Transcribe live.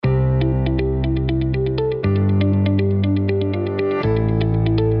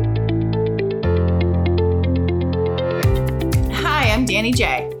Danny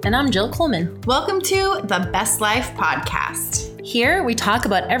J. And I'm Jill Coleman. Welcome to the Best Life Podcast. Here we talk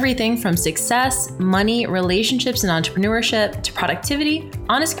about everything from success, money, relationships, and entrepreneurship to productivity,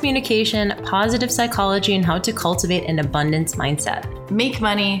 honest communication, positive psychology, and how to cultivate an abundance mindset. Make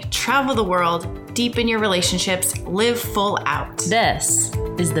money, travel the world, deepen your relationships, live full out. This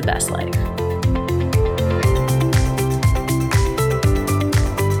is the best life.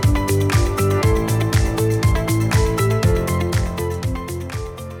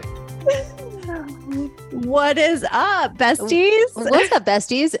 What is up, besties? What's up,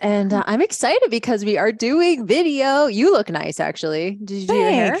 besties? And I'm excited because we are doing video. You look nice, actually. Did you do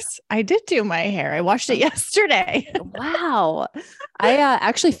your hair? I did do my hair. I washed it yesterday. Wow. I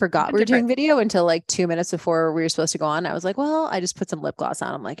actually forgot we were doing video until like 2 minutes before we were supposed to go on. I was like, well, I just put some lip gloss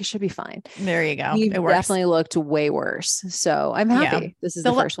on. I'm like, it should be fine. There you go. You it works. definitely looked way worse. So I'm happy. Yeah. This is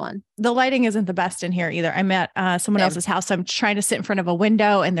the first one. The lighting isn't the best in here either. I'm at someone else's house. So I'm trying to sit in front of a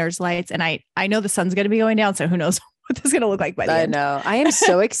window and there's lights and I know the sun's going to be going down. So who knows what this is going to look like by the end. I know. I am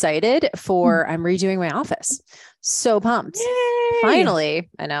so excited I'm redoing my office. So pumped. Yay. Finally.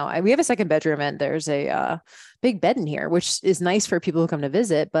 I know we have a second bedroom and there's a big bed in here, which is nice for people who come to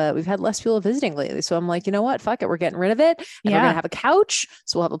visit, but we've had less people visiting lately. So I'm like, you know what? Fuck it. We're getting rid of it. And we're going to have a couch.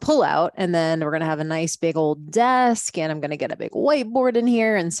 So we'll have a pull out and then we're going to have a nice big old desk and I'm going to get a big whiteboard in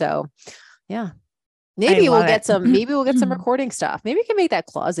here. And so, yeah. Maybe we'll get some recording stuff. Maybe we can make that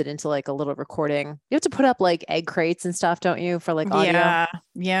closet into like a little recording. You have to put up like egg crates and stuff, don't you? For like audio.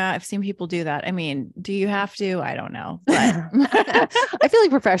 Yeah. I've seen people do that. I mean, do you have to? I don't know. But I feel like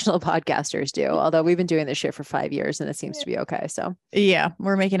professional podcasters do, although we've been doing this shit for 5 years and it seems to be okay. So yeah,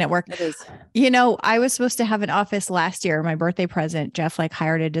 we're making it work. It is. You know, I was supposed to have an office last year, my birthday present. Jeff like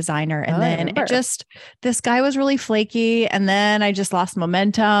hired a designer and then this guy was really flaky. And then I just lost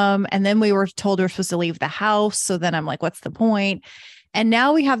momentum. And then we were told we were supposed to leave the house. So then I'm like, what's the point? And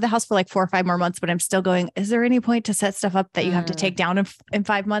now we have the house for like 4 or 5 more months, but I'm still going, is there any point to set stuff up that you have to take down in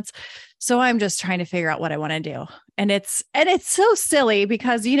 5 months? So I'm just trying to figure out what I want to do. And it's so silly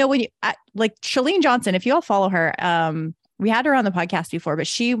because, you know, when you like Chalene Johnson, if you all follow her, we had her on the podcast before, but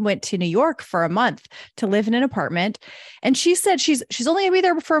she went to New York for a month to live in an apartment. And she said she's only gonna be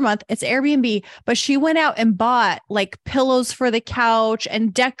there for a month. It's Airbnb, but she went out and bought like pillows for the couch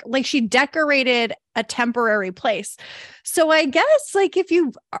and she decorated a temporary place. So I guess like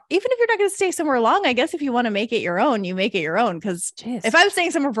even if you're not going to stay somewhere long, I guess if you want to make it your own, you make it your own. Cause if I was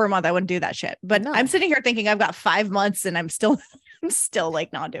staying somewhere for a month, I wouldn't do that shit. But no. I'm sitting here thinking I've got 5 months and I'm still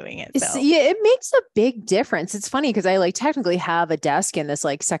like not doing it. So. Yeah, it makes a big difference. It's funny because I like technically have a desk in this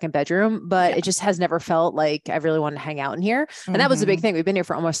like second bedroom, but it just has never felt like I really wanted to hang out in here. And that was the big thing. We've been here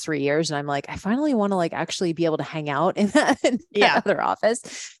for almost 3 years and I'm like, I finally want to like actually be able to hang out in that other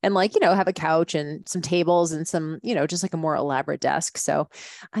office and like, you know, have a couch and some tables and some, you know, just like a more elaborate desk. So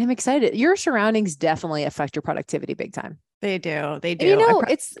I'm excited. Your surroundings definitely affect your productivity big time. They do. They do. And, you know,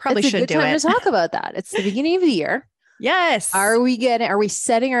 it's a good time to talk about that. It's the beginning of the year. Yes. Are we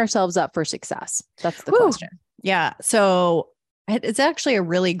setting ourselves up for success? That's the question. Yeah. So it's actually a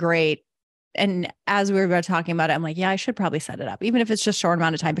really great, and as we were talking about it, I'm like, yeah, I should probably set it up, even if it's just short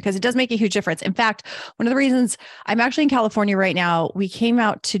amount of time, because it does make a huge difference. In fact, one of the reasons I'm actually in California right now, we came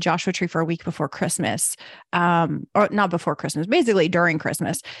out to Joshua Tree for a week before Christmas, or not before Christmas, basically during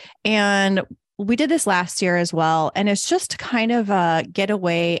Christmas. And we did this last year as well. And it's just kind of a get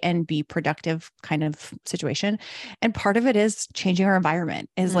away and be productive kind of situation. And part of it is changing our environment,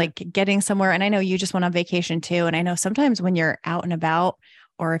 is like getting somewhere. And I know you just went on vacation too. And I know sometimes when you're out and about,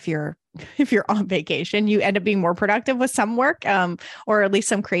 or if you're on vacation, you end up being more productive with some work, or at least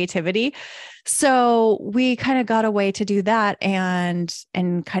some creativity. So we kind of got away to do that and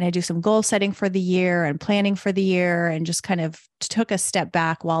kind of do some goal setting for the year and planning for the year, and just kind of took a step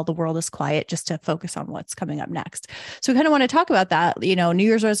back while the world is quiet just to focus on what's coming up next. So we kind of want to talk about that, you know, New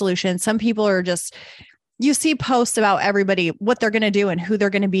Year's resolution. Some people are just, you see posts about everybody, what they're going to do and who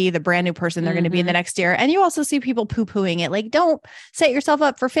they're going to be, the brand new person they're going to be in the next year. And you also see people poo-pooing it. Like, don't set yourself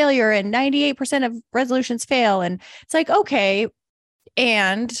up for failure. And 98% of resolutions fail. And it's like, okay.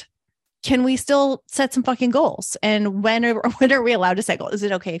 And can we still set some fucking goals? And when are we allowed to set goals? Is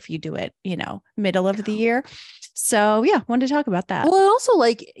it okay if you do it, you know, middle of the year? So yeah, wanted to talk about that. Well, also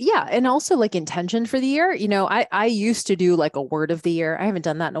like intention for the year. You know, I used to do like a word of the year. I haven't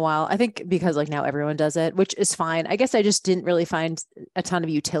done that in a while. I think because like now everyone does it, which is fine. I guess I just didn't really find a ton of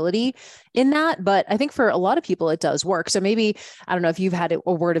utility in that, but I think for a lot of people it does work. So maybe, I don't know if you've had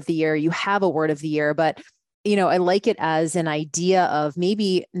a word of the year, you have a word of the year, but you know, I like it as an idea of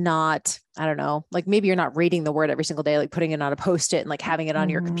maybe not, I don't know, like maybe you're not reading the word every single day, like putting it on a Post-it and like having it on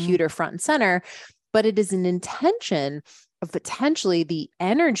your computer front and center, but it is an intention of potentially the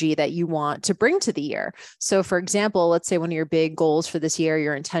energy that you want to bring to the year. So for example, let's say one of your big goals for this year,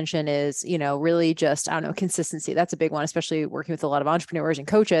 your intention is, really just, I don't know, consistency. That's a big one, especially working with a lot of entrepreneurs and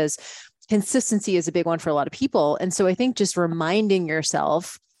coaches. Consistency is a big one for a lot of people. And so I think just reminding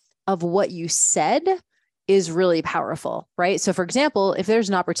yourself of what you said is really powerful, right? So for example, if there's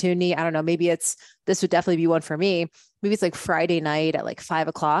an opportunity, I don't know, maybe this would definitely be one for me. Maybe it's like Friday night at like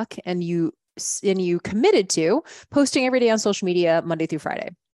 5:00 and you committed to posting every day on social media, Monday through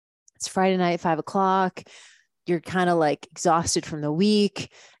Friday. It's Friday night, 5:00. You're kind of like exhausted from the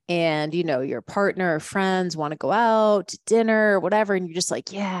week and, your partner or friends want to go out to dinner or whatever. And you're just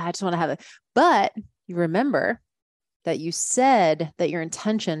like, yeah, I just want to have it. But you remember that you said that your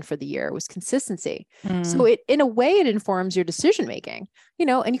intention for the year was consistency. So in a way, it informs your decision-making,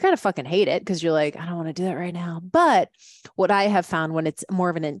 and you kind of fucking hate it because you're like, I don't want to do that right now. But what I have found when it's more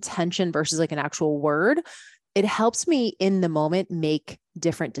of an intention versus like an actual word, it helps me in the moment make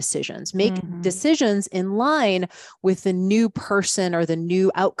different decisions, make decisions in line with the new person or the new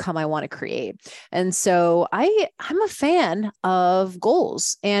outcome I want to create. And so I'm a fan of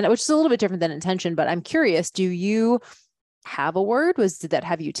goals, and which is a little bit different than intention, but I'm curious, do you have a word? Did that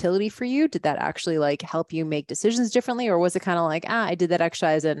have utility for you? Did that actually like help you make decisions differently? Or was it kind of like, I did that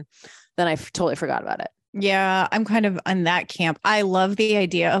exercise and then I totally forgot about it? Yeah, I'm kind of on that camp. I love the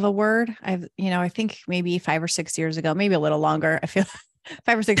idea of a word. I think maybe 5 or 6 years ago, maybe a little longer. I feel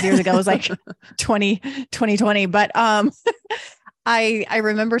 5 or 6 years ago was like 2020. But I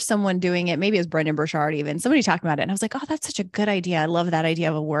remember someone doing it. Maybe it was Brendan Burchard, even somebody talking about it. And I was like, oh, that's such a good idea. I love that idea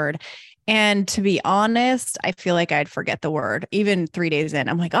of a word. And to be honest, I feel like I'd forget the word even 3 days in.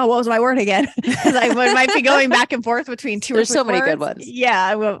 I'm like, oh, what was my word again? Because I might be going back and forth between two. There's so many words. good ones.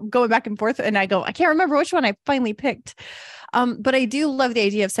 Yeah, I'm going back and forth, and I can't remember which one I finally picked. But I do love the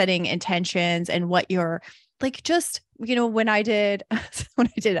idea of setting intentions and what you're like. Just when I did this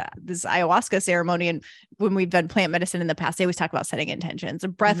ayahuasca ceremony, and when we've done plant medicine in the past, they always talk about setting intentions,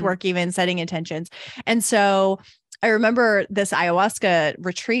 and breath work, even setting intentions, and so. I remember this ayahuasca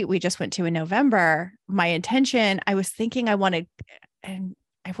retreat we just went to in November. My intention, I was thinking I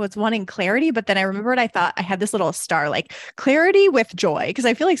was wanting clarity, but then I remembered I thought I had this little star, like clarity with joy. Because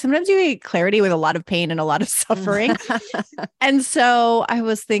I feel like sometimes you get clarity with a lot of pain and a lot of suffering. And so I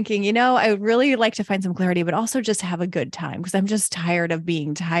was thinking, I would really like to find some clarity, but also just have a good time because I'm just tired of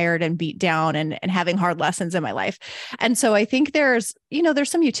being tired and beat down and having hard lessons in my life. And so I think there's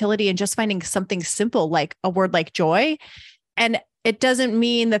some utility in just finding something simple, like a word like joy. And it doesn't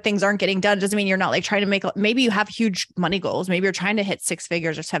mean that things aren't getting done. It doesn't mean you're not like trying to make, maybe you have huge money goals. Maybe you're trying to hit 6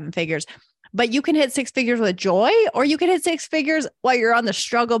 figures or 7 figures, but you can hit 6 figures with joy, or you can hit 6 figures while you're on the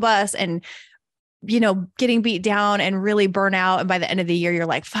struggle bus and, getting beat down and really burn out. And by the end of the year, you're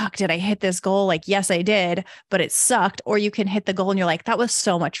like, fuck, did I hit this goal? Like, yes, I did, but it sucked. Or you can hit the goal and you're like, that was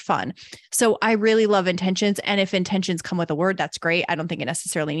so much fun. So I really love intentions. And if intentions come with a word, that's great. I don't think it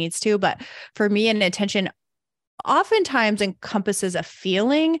necessarily needs to, but for me, an intention oftentimes encompasses a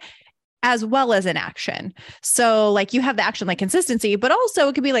feeling as well as an action. So like you have the action like consistency, but also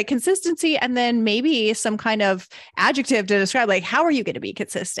it could be like consistency and then maybe some kind of adjective to describe like, how are you going to be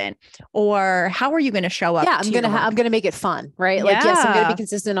consistent, or how are you going to show up? Yeah, I'm going to make it fun, right? Yeah. Like, yes, I'm going to be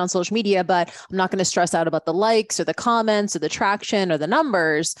consistent on social media, but I'm not going to stress out about the likes or the comments or the traction or the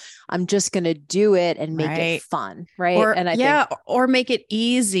numbers. I'm just going to do it and make it fun. Right. Or, and I think, or make it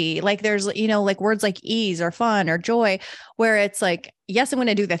easy. Like there's, like words like ease or fun or joy, where it's like, yes, I'm going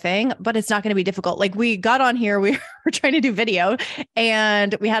to do the thing, but it's not going to be difficult. Like we got on here, we were trying to do video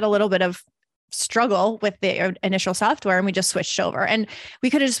and we had a little bit of struggle with the initial software and we just switched over, and we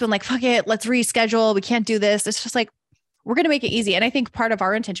could have just been like, fuck it, let's reschedule. We can't do this. It's just like, we're going to make it easy. And I think part of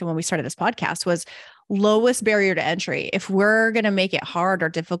our intention when we started this podcast was lowest barrier to entry. If we're going to make it hard or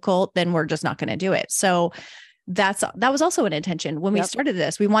difficult, then we're just not going to do it. So that was also an intention when we started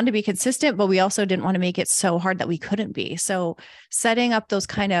this. We wanted to be consistent, but we also didn't want to make it so hard that we couldn't be. So setting up those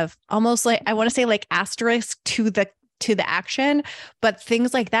kind of almost like, I want to say like asterisk to the action, but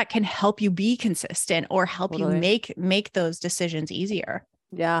things like that can help you be consistent or help you make those decisions easier.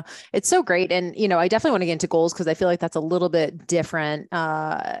 Yeah, it's so great. And, I definitely want to get into goals because I feel like that's a little bit different.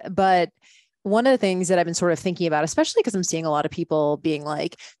 But one of the things that I've been sort of thinking about, especially because I'm seeing a lot of people being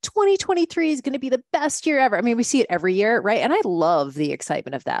like, 2023 is going to be the best year ever. I mean, we see it every year, right? And I love the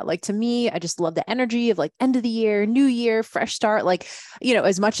excitement of that. Like to me, I just love the energy of like end of the year, new year, fresh start. Like,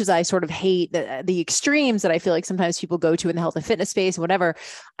 as much as I sort of hate the extremes that I feel like sometimes people go to in the health and fitness space, whatever,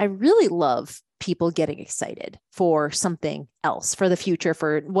 I really love people getting excited for something else, for the future,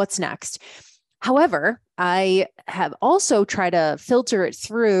 for what's next. However, I have also tried to filter it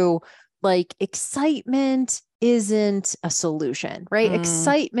through like excitement isn't a solution, right?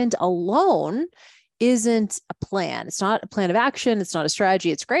 Excitement alone isn't a plan. It's not a plan of action. It's not a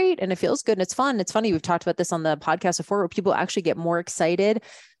strategy. It's great and it feels good and it's fun. It's funny. We've talked about this on the podcast before, where people actually get more excited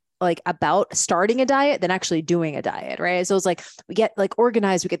like about starting a diet than actually doing a diet, right? So it's like, we get like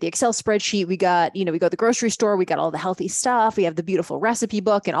organized, we get the Excel spreadsheet, we got, we go to the grocery store, we got all the healthy stuff, we have the beautiful recipe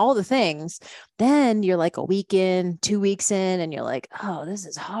book and all the things. Then you're like a week in, 2 weeks in, and you're like, oh, this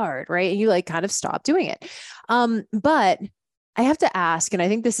is hard, right? And you like kind of stop doing it. But I have to ask, and I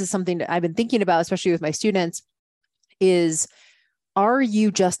think this is something that I've been thinking about, especially with my students, is, are you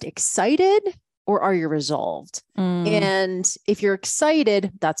just excited or are you resolved? And if you're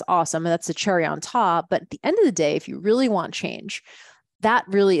excited, that's awesome. And that's the cherry on top. But at the end of the day, if you really want change, that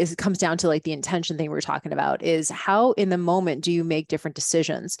really is, it comes down to like the intention thing we were talking about, is how in the moment do you make different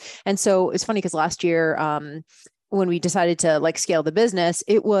decisions? And so it's funny because last year, when we decided to like scale the business,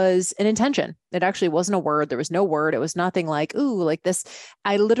 it was an intention. It actually wasn't a word. There was no word. It was nothing like, ooh, like this.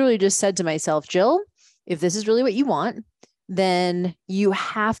 I literally just said to myself, Jill, if this is really what you want, then you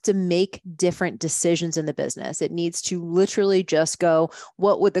have to make different decisions in the business. It needs to literally just go,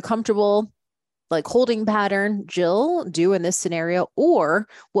 what would the comfortable like holding pattern Jill do in this scenario? Or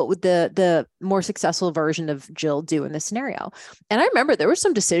what would the more successful version of Jill do in this scenario? And I remember there were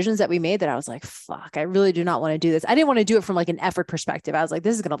some decisions that we made that I was like, fuck, I really do not want to do this. I didn't want to do it from like an effort perspective. I was like,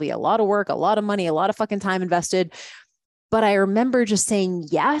 this is going to be a lot of work, a lot of money, a lot of fucking time invested. But I remember just saying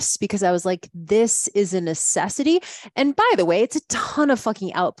yes, because I was like, this is a necessity. And by the way, it's a ton of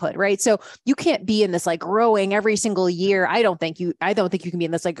fucking output, right? So you can't be in this like growing every single year. I don't think you can be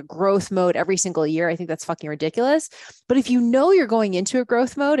in this like growth mode every single year. I think that's fucking ridiculous. But if you know you're going into a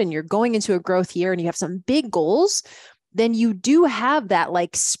growth mode and you're going into a growth year and you have some big goals, then you do have that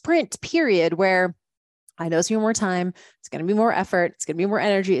like sprint period where I know it's going to be more time. It's going to be more effort. It's going to be more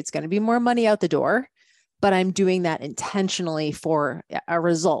energy. It's going to be more money out the door. But I'm doing that intentionally for a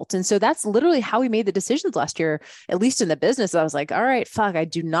result. And so that's literally how we made the decisions last year, at least in the business. I was like, all right, fuck, I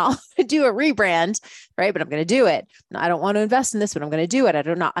do not want to do a rebrand, right? But I'm going to do it. I don't want to invest in this, but I'm going to do it. I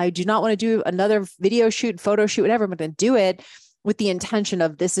do not want to do another video shoot, photo shoot, whatever. I'm going to do it with the intention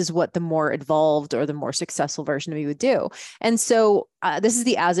of this is what the more evolved or the more successful version of me would do. And so this is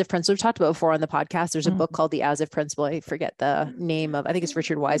the As If Principle we've talked about before on the podcast. There's a book called The As If Principle. I forget the name of, I think it's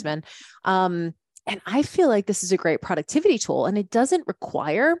Richard Wiseman. And I feel like this is a great productivity tool, and it doesn't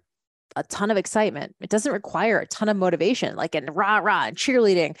require a ton of excitement. It doesn't require a ton of motivation, like in rah and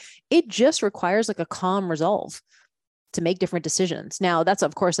cheerleading. It just requires like a calm resolve to make different decisions. Now, that's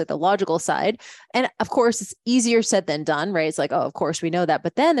of course like the logical side. And of course, it's easier said than done, right? It's like, oh, of course we know that.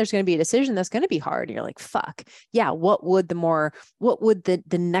 But then there's going to be a decision that's going to be hard. And you're like, fuck, yeah, what would the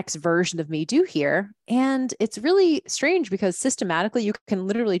next version of me do here? And it's really strange because systematically you can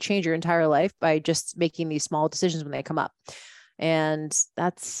literally change your entire life by just making these small decisions when they come up. And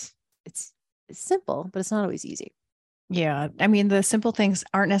it's simple, but it's not always easy. Yeah. I mean, the simple things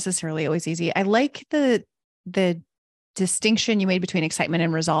aren't necessarily always easy. I like the distinction you made between excitement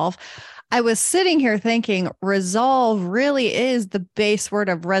and resolve. I was sitting here thinking resolve really is the base word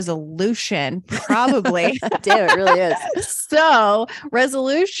of resolution, probably. Damn, it really is. So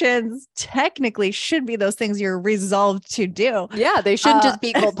resolutions technically should be those things you're resolved to do. Yeah, they shouldn't just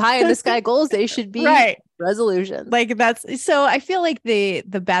be pie in the sky goals. They should be right. Resolutions. Like that's, so I feel like the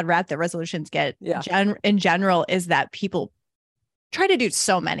bad rap that resolutions get in general is that people try to do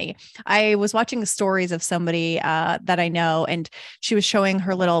so many. I was watching stories of somebody that I know, and she was showing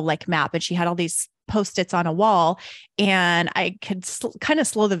her little like map, and she had all these Post-its on a wall, and I could kind of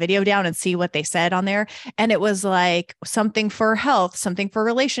slow the video down and see what they said on there. And it was like something for health, something for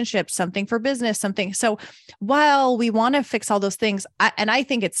relationships, something for business, something. So while we want to fix all those things, I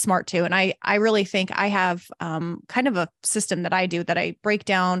think it's smart too. And I really think I have kind of a system that I do that I break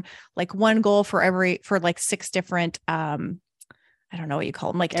down like one goal for like 6 different I don't know what you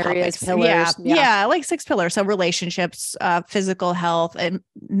call them, like areas, topics. pillars. Yeah. Like 6 pillars. So relationships, physical health, and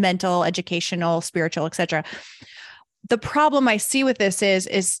mental, educational, spiritual, etc. The problem I see with this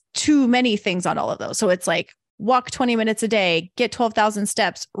is too many things on all of those. So it's like walk 20 minutes a day, get 12,000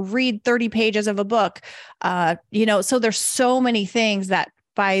 steps, read 30 pages of a book. So there's so many things that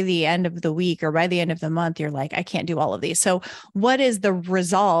by the end of the week or by the end of the month, you're like, I can't do all of these. So what is the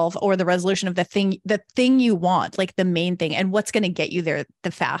resolve or the resolution of the thing you want, like the main thing, and what's going to get you there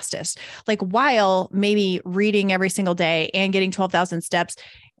the fastest? Like while maybe reading every single day and getting 12,000 steps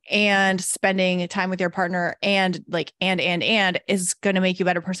and spending time with your partner and like, and is going to make you a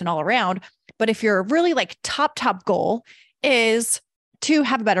better person all around. But if your really like top goal is to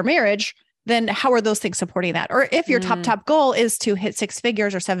have a better marriage, then how are those things supporting that? Or if your top goal is to hit 6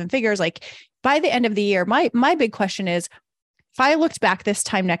 figures or 7 figures, like by the end of the year, my big question is, if I looked back this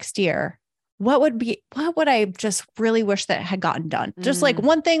time next year, what would I just really wish that had gotten done? Just like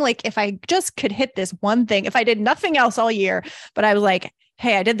one thing, like if I just could hit this one thing, if I did nothing else all year, but I was like,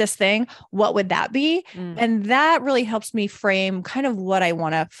 hey, I did this thing, what would that be? And that really helps me frame kind of what I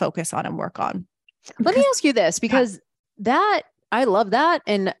want to focus on and work on. Let me ask you this, because that I love that.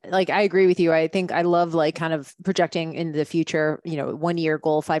 And like, I agree with you. I think I love like kind of projecting into the future, 1 year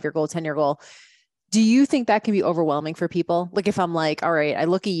goal, 5-year goal, 10-year goal. Do you think that can be overwhelming for people? Like if I'm like, all right, I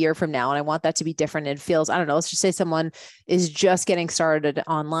look a year from now and I want that to be different. And it feels, I don't know, let's just say someone is just getting started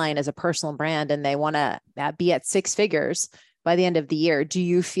online as a personal brand and they want to be at 6 figures by the end of the year. Do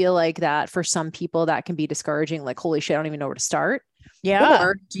you feel like that for some people that can be discouraging? Like, holy shit, I don't even know where to start. Yeah.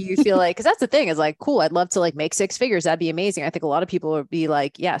 Or do you feel like, because that's the thing is like, cool, I'd love to like make 6 figures. That'd be amazing. I think a lot of people would be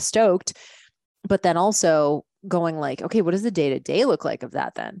like, yeah, stoked. But then also going like, okay, what does the day-to-day look like of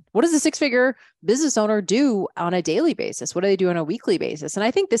that then? What does a 6-figure business owner do on a daily basis? What do they do on a weekly basis? And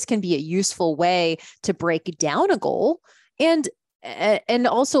I think this can be a useful way to break down a goal and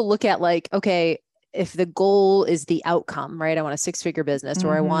also look at like, okay, if the goal is the outcome, right? I want a 6-figure business,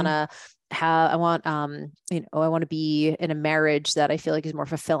 or I want to I want to be in a marriage that I feel like is more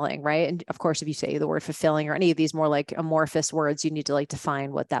fulfilling, right? And of course, if you say the word fulfilling or any of these more like amorphous words, you need to like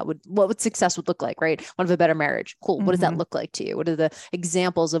define what would success would look like, right? Want to have a better marriage. Cool. What does that look like to you? What are the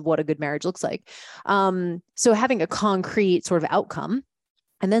examples of what a good marriage looks like? So having a concrete sort of outcome,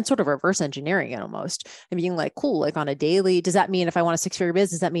 and then sort of reverse engineering it almost and being like, cool, like on a daily, does that mean if I want a 6-figure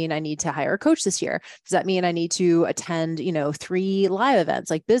business, does that mean I need to hire a coach this year? Does that mean I need to attend, 3 live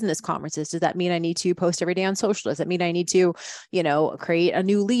events like business conferences? Does that mean I need to post every day on social? Does that mean I need to, create a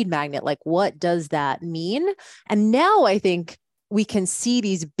new lead magnet? Like, what does that mean? And now I think we can see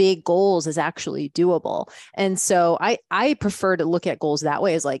these big goals as actually doable. And so I prefer to look at goals that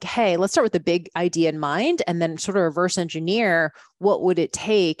way, as like, hey, let's start with the big idea in mind and then sort of reverse engineer what would it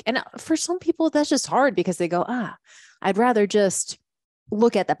take. And for some people, that's just hard because they go, I'd rather just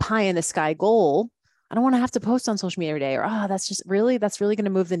look at the pie in the sky goal. I don't want to have to post on social media every day, or, that's really going to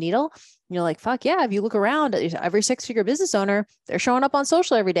move the needle. And you're like, fuck yeah. If you look around, every 6-figure business owner, they're showing up on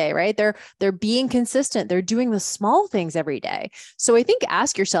social every day, right? They're being consistent. They're doing the small things every day. So I think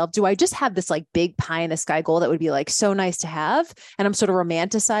ask yourself, do I just have this like big pie in the sky goal that would be like so nice to have? And I'm sort of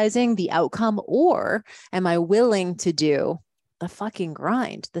romanticizing the outcome, or am I willing to do the fucking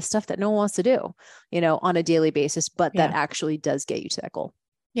grind, the stuff that no one wants to do, on a daily basis, but that actually does get you to that goal?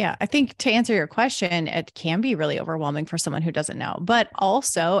 Yeah, I think to answer your question, it can be really overwhelming for someone who doesn't know, but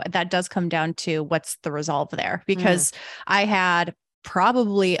also that does come down to what's the resolve there, because I had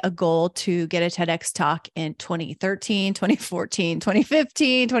probably a goal to get a TEDx talk in 2013, 2014,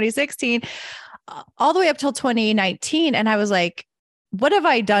 2015, 2016, all the way up till 2019. And I was like, what have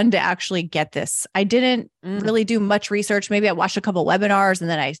I done to actually get this? I didn't really do much research. Maybe I watched a couple of webinars and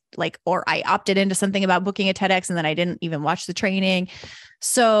then I opted into something about booking a TEDx and then I didn't even watch the training.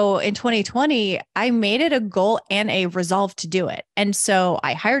 So in 2020, I made it a goal and a resolve to do it. And so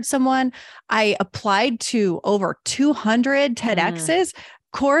I hired someone, I applied to over 200 TEDx's.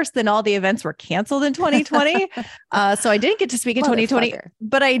 Of course, then all the events were canceled in 2020. So I didn't get to speak in 2020,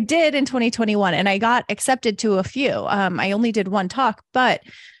 but I did in 2021 and I got accepted to a few. I only did one talk, but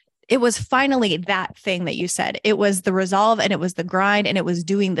it was finally that thing that you said. It was the resolve and it was the grind and it was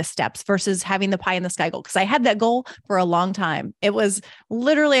doing the steps versus having the pie in the sky goal. Because I had that goal for a long time. It was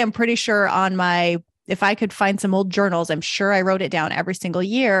literally, I'm pretty sure if I could find some old journals, I'm sure I wrote it down every single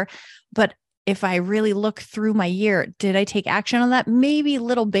year. But if I really look through my year, did I take action on that? Maybe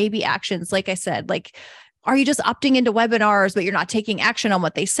little baby actions. Like I said, like, are you just opting into webinars, but you're not taking action on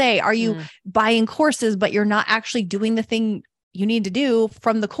what they say? Are you buying courses, but you're not actually doing the thing you need to do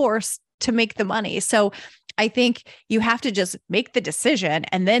from the course to make the money? So I think you have to just make the decision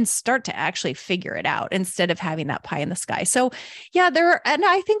and then start to actually figure it out instead of having that pie in the sky. So yeah, and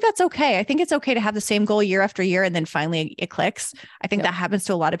I think that's okay. I think it's okay to have the same goal year after year and then finally it clicks. I think that happens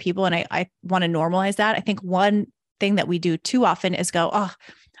to a lot of people and I want to normalize that. I think one thing that we do too often is go,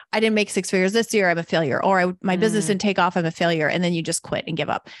 I didn't make 6 figures this year, I'm a failure, or my business didn't take off, I'm a failure. And then you just quit and give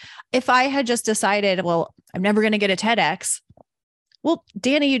up. If I had just decided, well, I'm never going to get a TEDx. Well,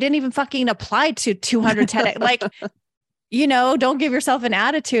 Danny, you didn't even fucking apply to 200 TEDx. Like, don't give yourself an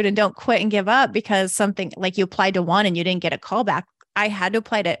attitude and don't quit and give up because something like you applied to one and you didn't get a call back. I had to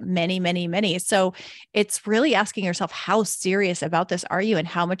apply to many, many, many. So it's really asking yourself, how serious about this are you and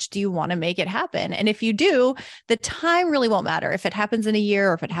how much do you want to make it happen? And if you do, the time really won't matter if it happens in a year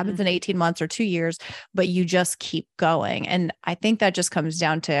or if it happens in 18 months or 2 years, but you just keep going. And I think that just comes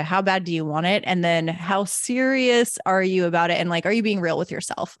down to how bad do you want it? And then how serious are you about it? And like, are you being real with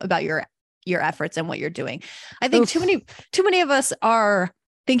yourself about your your efforts and what you're doing. I think too many of us are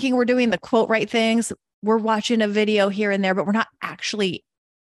thinking we're doing the quote right things. We're watching a video here and there, but we're not actually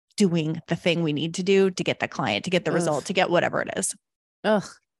doing the thing we need to do to get the client, to get the result, to get whatever it is. Ugh,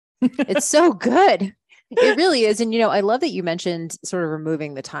 it's so good. It really is. And, I love that you mentioned sort of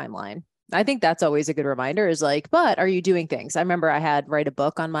removing the timeline. I think that's always a good reminder is like, but are you doing things? I remember I had write a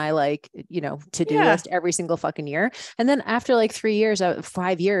book on my to-do list every single fucking year. And then after like 5 years,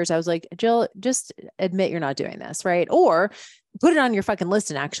 I was like, Jill, just admit you're not doing this. Right. Or put it on your fucking list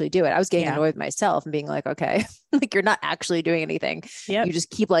and actually do it. I was getting annoyed with myself and being like, okay, like you're not actually doing anything. Yep. You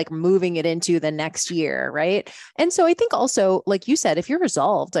just keep like moving it into the next year. Right. And so I think also, like you said, if you're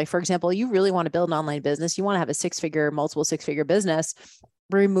resolved, like, for example, you really want to build an online business, you want to have a multiple six-figure business,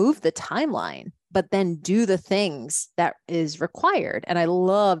 remove the timeline, but then do the things that is required. And I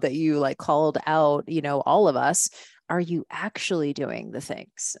love that you like called out, all of us. Are you actually doing the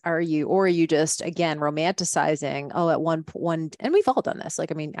things? Or are you just, again, romanticizing, at one, and we've all done this.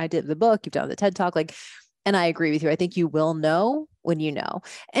 Like, I mean, I did the book, you've done the TED Talk, and I agree with you. I think you will know when you know.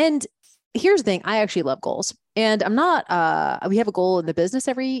 And here's the thing. I actually love goals. And I'm not, we have a goal in the business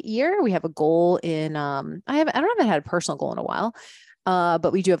every year. We have a goal in, I haven't had a personal goal in a while.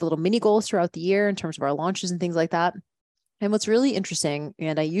 But we do have little mini goals throughout the year in terms of our launches and things like that. And what's really interesting,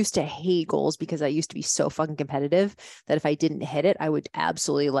 and I used to hate goals because I used to be so fucking competitive that if I didn't hit it, I would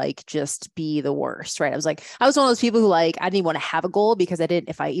absolutely just be the worst, right? I was one of those people who I didn't want to have a goal because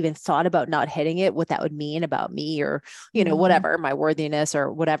if I even thought about not hitting it, what that would mean about me or, whatever, my worthiness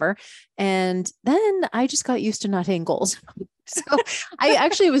or whatever. And then I just got used to not hitting goals. So I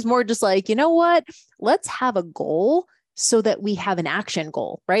actually was more just like, you know what, let's have a goal so that we have an action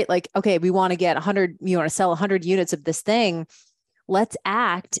goal, right? Like, okay, we want to get 100, you want to sell 100 units of this thing. Let's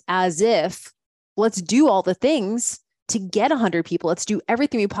act as if, let's do all the things to get 100 people. Let's do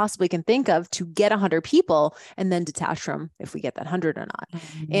everything we possibly can think of to get 100 people and then detach from if we get that 100 or not.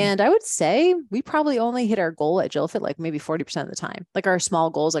 Mm-hmm. And I would say we probably only hit our goal at JillFit like maybe 40% of the time, like our small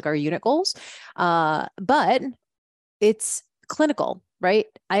goals, like our unit goals. But it's clinical, right?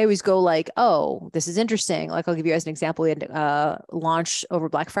 I always go like, oh, this is interesting. Like, I'll give you guys an example. We had launched over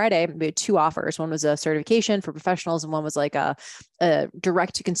Black Friday. We had 2 offers. One was a certification for professionals, and one was like a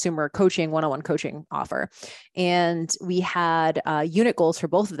direct to consumer coaching, one-on-one coaching offer. And we had unit goals for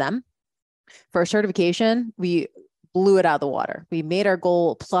both of them. For a certification, we blew it out of the water. We made our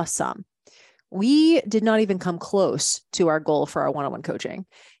goal plus some. We did not even come close to our goal for our one-on-one coaching.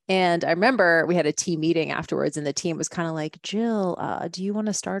 And I remember we had a team meeting afterwards, and the team was kind of like, Jill, do you want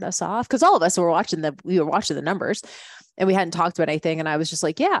to start us off? Because all of us were watching the numbers, and we hadn't talked about anything. And I was just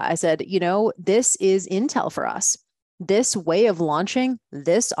like, yeah, I said, this is intel for us. This way of launching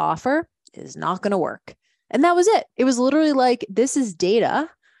this offer is not going to work. And that was it. It was literally like, this is data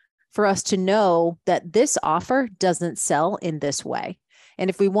for us to know that this offer doesn't sell in this way. And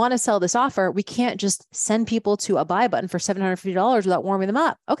if we want to sell this offer, we can't just send people to a buy button for $750 without warming them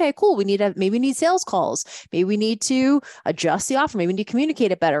up. Okay, cool. Maybe we need sales calls. Maybe we need to adjust the offer. Maybe we need to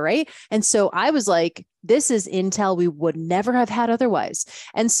communicate it better, right? And so I was like, this is intel we would never have had otherwise.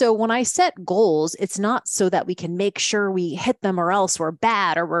 And so when I set goals, it's not so that we can make sure we hit them or else we're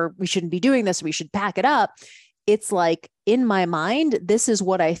bad or we shouldn't be doing this. We should pack it up. It's like, in my mind, this is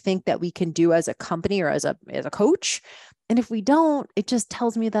what I think that we can do as a company or as a coach. And if we don't, it just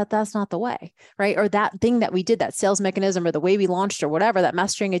tells me that that's not the way, right? Or that thing that we did, that sales mechanism or the way we launched or whatever, that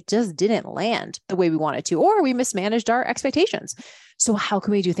messaging, it just didn't land the way we wanted to, or we mismanaged our expectations. So how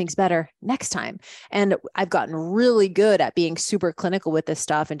can we do things better next time? And I've gotten really good at being super clinical with this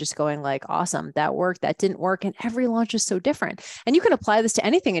stuff and just going like, awesome, that worked, that didn't work. And every launch is so different. And you can apply this to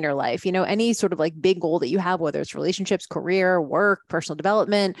anything in your life, any sort of like big goal that you have, whether it's relationships, career, work, personal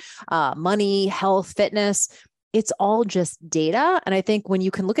development, money, health, fitness. It's all just data. And I think when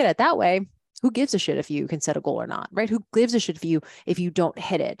you can look at it that way, who gives a shit if you can set a goal or not, right? Who gives a shit if you don't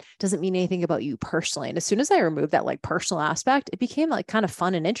hit it? Doesn't mean anything about you personally. And as soon as I removed that like personal aspect, it became like kind of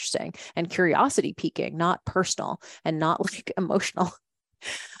fun and interesting and curiosity piquing, not personal and not like emotional.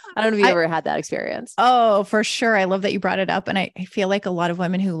 I don't know if you ever had that experience. Oh, for sure. I love that you brought it up. And I feel like a lot of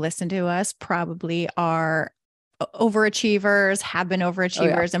women who listen to us probably are overachievers, have been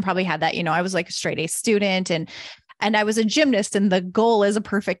overachievers, and probably had that, I was like a straight A student and I was a gymnast, and the goal is a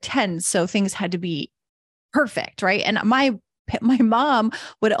perfect 10. So things had to be perfect. Right. And my mom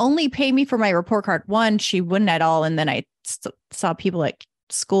would only pay me for my report card. One, she wouldn't at all. And then I saw people at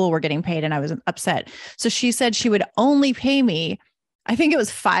school were getting paid and I was upset. So she said she would only pay me, I think it was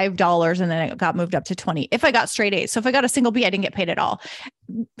 $5, and then it got moved up to 20 if I got straight A's. So if I got a single B, I didn't get paid at all.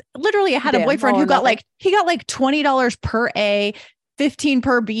 Literally, I had a boyfriend who got like $20 per A, 15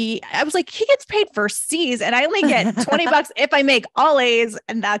 per B. I was like, he gets paid for C's and I only get $20 if I make all A's.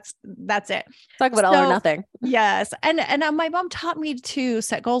 And that's it. Talk about all or nothing. Yes. And my mom taught me to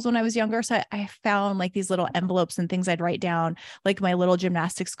set goals when I was younger. So I found like these little envelopes and things I'd write down, like my little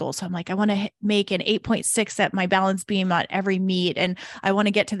gymnastics goals. So I'm like, I want to make an 8.6 at my balance beam on every meet. And I want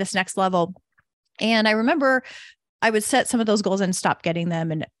to get to this next level. And I remember I would set some of those goals and stop getting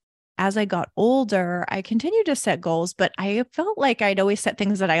them. And as I got older, I continued to set goals, but I felt like I'd always set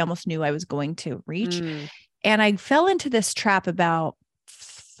things that I almost knew I was going to reach. And I fell into this trap about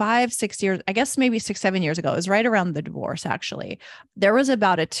 5-6 years, I guess maybe 6-7 years ago. It was right around the divorce, actually. There was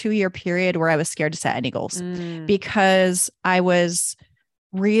about a 2-year period where I was scared to set any goals because I was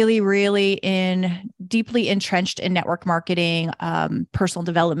really, really deeply entrenched in network marketing, personal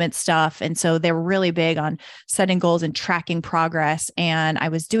development stuff. And so they were really big on setting goals and tracking progress. And I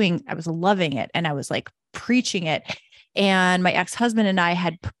was loving it. And I was like preaching it. And my ex-husband and I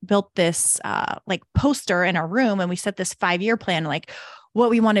had built this like poster in our room, and we set this 5-year plan, like what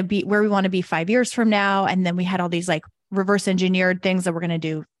we want to be, where we want to be 5 years from now. And then we had all these like reverse engineered things that we're going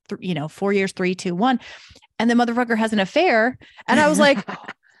to do, 4 years, 3, 2, 1. And the motherfucker has an affair. And I was like,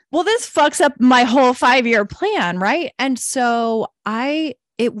 well, this fucks up my whole 5-year plan. Right. And so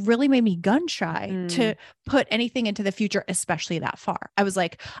it really made me gun shy to put anything into the future, especially that far. I was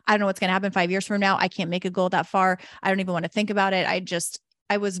like, I don't know what's going to happen 5 years from now. I can't make a goal that far. I don't even want to think about it.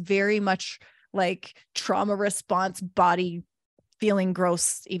 I was very much like trauma response, body feeling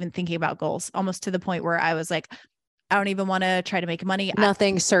gross, even thinking about goals, almost to the point where I was like, I don't even want to try to make money.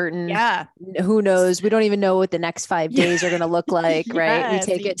 Nothing certain. Yeah. Who knows? We don't even know what the next 5 days are going to look like, right? Yes.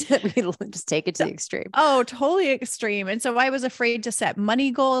 We just take it to the extreme. Oh, totally extreme. And so I was afraid to set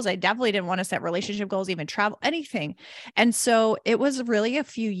money goals. I definitely didn't want to set relationship goals, even travel, anything. And so it was really a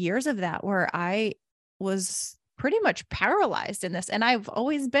few years of that where I was pretty much paralyzed in this. And I've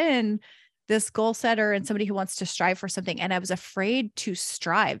always been this goal setter and somebody who wants to strive for something. And I was afraid to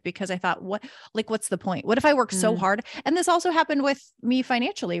strive because I thought, what's the point? What if I work so hard? And this also happened with me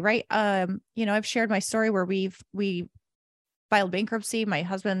financially, right? I've shared my story where we filed bankruptcy. My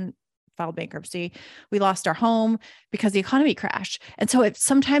husband filed bankruptcy. We lost our home because the economy crashed. And so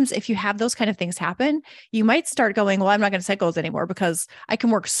sometimes if you have those kind of things happen, you might start going, well, I'm not going to set goals anymore because I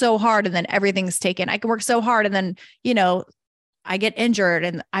can work so hard and then everything's taken. I can work so hard and then, I get injured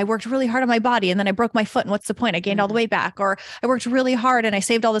and I worked really hard on my body and then I broke my foot. And what's the point? I gained all the weight back. Or I worked really hard and I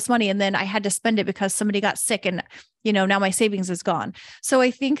saved all this money and then I had to spend it because somebody got sick and, now my savings is gone. So I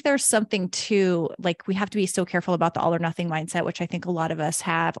think there's something to like, we have to be so careful about the all or nothing mindset, which I think a lot of us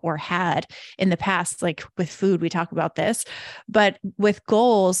have or had in the past. Like with food, we talk about this, but with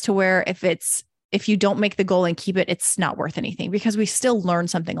goals to where if you don't make the goal and keep it, it's not worth anything because we still learn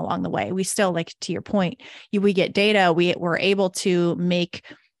something along the way. We still, like to your point, we get data, we're able to make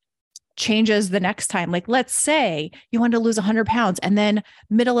changes the next time. Like let's say you want to lose 100 pounds and then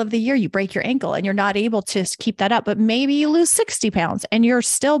middle of the year, you break your ankle and you're not able to keep that up, but maybe you lose 60 pounds and you're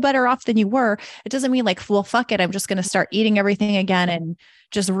still better off than you were. It doesn't mean like, well, fuck it. I'm just going to start eating everything again and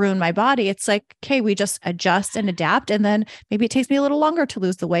just ruin my body. It's like, okay, we just adjust and adapt. And then maybe it takes me a little longer to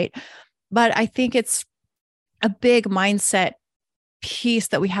lose the weight. But I think it's a big mindset piece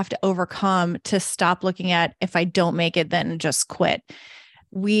that we have to overcome to stop looking at if I don't make it, then just quit.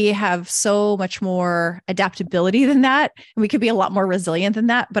 We have so much more adaptability than that. And we could be a lot more resilient than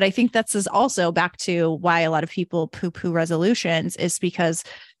that. But I think that's also back to why a lot of people poo-poo resolutions is because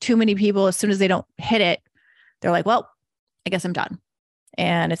too many people, as soon as they don't hit it, they're like, well, I guess I'm done.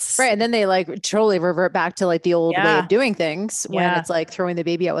 And it's right. And then they like totally revert back to like the old way of doing things when it's like throwing the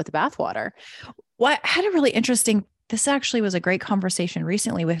baby out with the bathwater. Well, I had a really interesting, this actually was a great conversation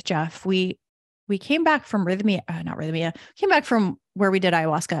recently with Jeff. We came back from came back from where we did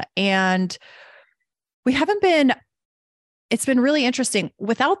ayahuasca and it's been really interesting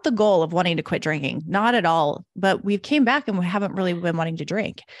without the goal of wanting to quit drinking, not at all, but we came back and we haven't really been wanting to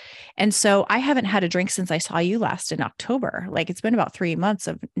drink. And so I haven't had a drink since I saw you last in October. Like it's been about 3 months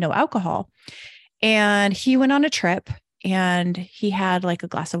of no alcohol. And he went on a trip and he had like a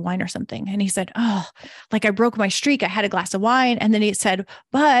glass of wine or something. And he said, oh, like I broke my streak. I had a glass of wine. And then he said,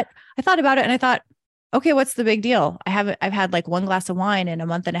 but I thought about it and I thought, okay, what's the big deal? I've had like one glass of wine in a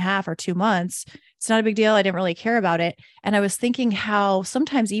month and a half or 2 months. It's not a big deal. I didn't really care about it. And I was thinking how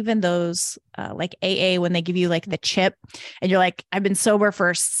sometimes even those like AA, when they give you like the chip and you're like, I've been sober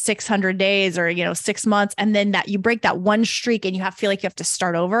for 600 days or, 6 months. And then that you break that one streak and you feel like you have to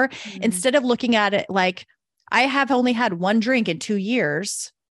start over instead of looking at it like I have only had one drink in 2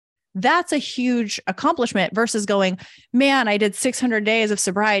 years. that's a huge accomplishment versus going, man, I did 600 days of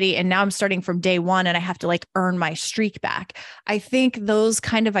sobriety and now I'm starting from day one and I have to like earn my streak back. I think those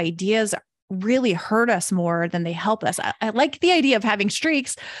kind of ideas really hurt us more than they help us. I like the idea of having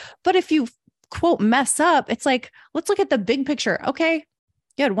streaks, but if you quote mess up, it's like, let's look at the big picture. Okay,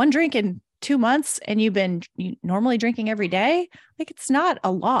 you had one drink in 2 months and you've been normally drinking every day. Like it's not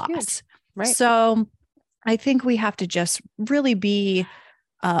a loss. Right. So I think we have to just really be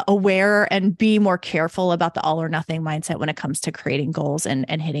aware and be more careful about the all or nothing mindset when it comes to creating goals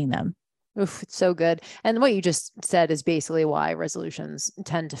and hitting them. Oof, it's so good. And what you just said is basically why resolutions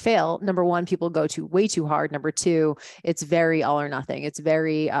tend to fail. Number one, people go way too hard. Number two, it's very all or nothing. It's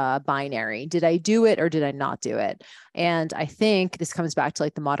very binary. Did I do it or did I not do it? And I think this comes back to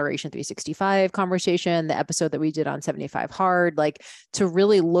like the Moderation 365 conversation, the episode that we did on 75 Hard, like to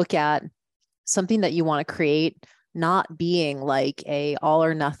really look at something that you want to create, not being like a all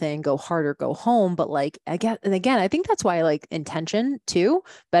or nothing, go hard or go home, but like again, I think that's why I like intention too,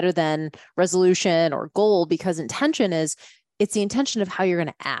 better than resolution or goal, because intention it's the intention of how you're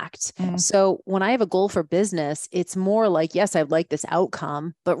going to act. So when I have a goal for business, it's more like, yes, I'd like this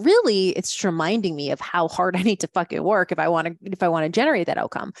outcome, but really it's just reminding me of how hard I need to fucking work if I want to generate that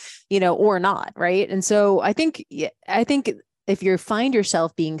outcome, or not. Right. And so I think if you find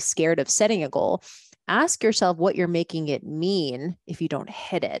yourself being scared of setting a goal, ask yourself what you're making it mean if you don't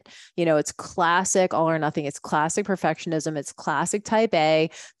hit it. It's classic all or nothing. It's classic perfectionism. It's classic type A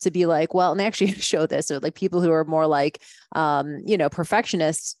to be like, well, and they actually show this. So like people who are more like,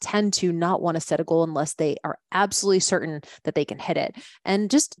 perfectionists tend to not want to set a goal unless they are absolutely certain that they can hit it.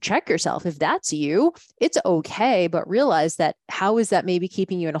 And just check yourself. If that's you, it's okay, but realize that how is that maybe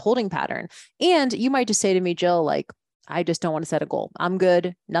keeping you in a holding pattern? And you might just say to me, Jill, like, I just don't want to set a goal. I'm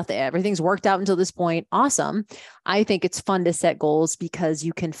good. Nothing. Everything's worked out until this point. Awesome. I think it's fun to set goals because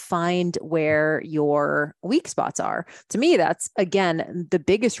you can find where your weak spots are. To me, that's again, the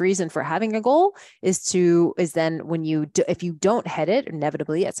biggest reason for having a goal is then when if you don't hit it,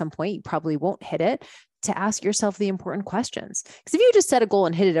 inevitably at some point, you probably won't hit it, to ask yourself the important questions. Because if you just set a goal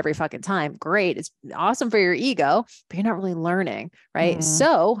and hit it every fucking time, great. It's awesome for your ego, but you're not really learning, right?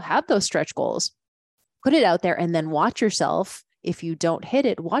 So have those stretch goals. Put it out there and then watch yourself. If you don't hit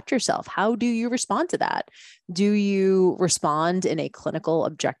it, watch yourself. How do you respond to that? Do you respond in a clinical,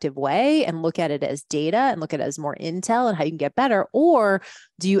 objective way and look at it as data and look at it as more intel and how you can get better? Or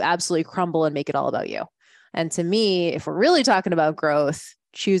do you absolutely crumble and make it all about you? And to me, if we're really talking about growth,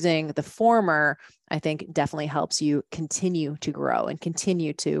 choosing the former, I think definitely helps you continue to grow and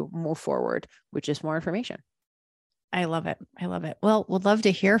continue to move forward with just more information. I love it. I love it. Well, would love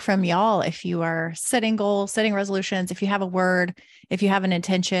to hear from y'all. If you are setting goals, setting resolutions, if you have a word, if you have an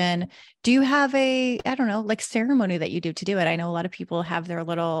intention, do you have like ceremony that you do to do it? I know a lot of people have their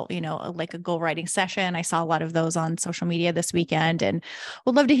little, like a goal writing session. I saw a lot of those on social media this weekend and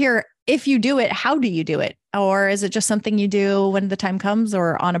would love to hear if you do it, how do you do it? Or is it just something you do when the time comes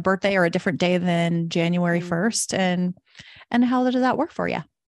or on a birthday or a different day than January 1st? And how does that work for you?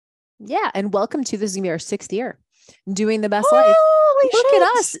 Yeah. And welcome to, this is going to be our 6th year doing the best life. Look at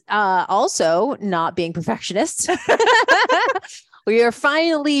us. Also not being perfectionists. We are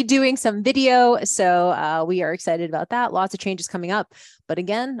finally doing some video. So we are excited about that. Lots of changes coming up. But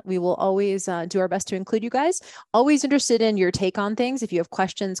again, we will always do our best to include you guys. Always interested in your take on things. If you have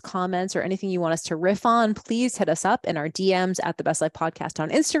questions, comments, or anything you want us to riff on, please hit us up in our DMs at The Best Life Podcast on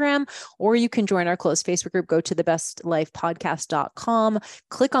Instagram, or you can join our closed Facebook group. Go to thebestlifepodcast.com,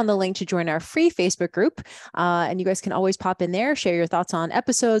 click on the link to join our free Facebook group. And you guys can always pop in there, share your thoughts on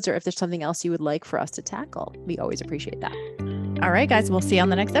episodes, or if there's something else you would like for us to tackle. We always appreciate that. All right, guys, we'll see you on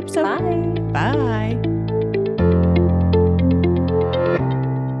the next episode. Bye. Bye.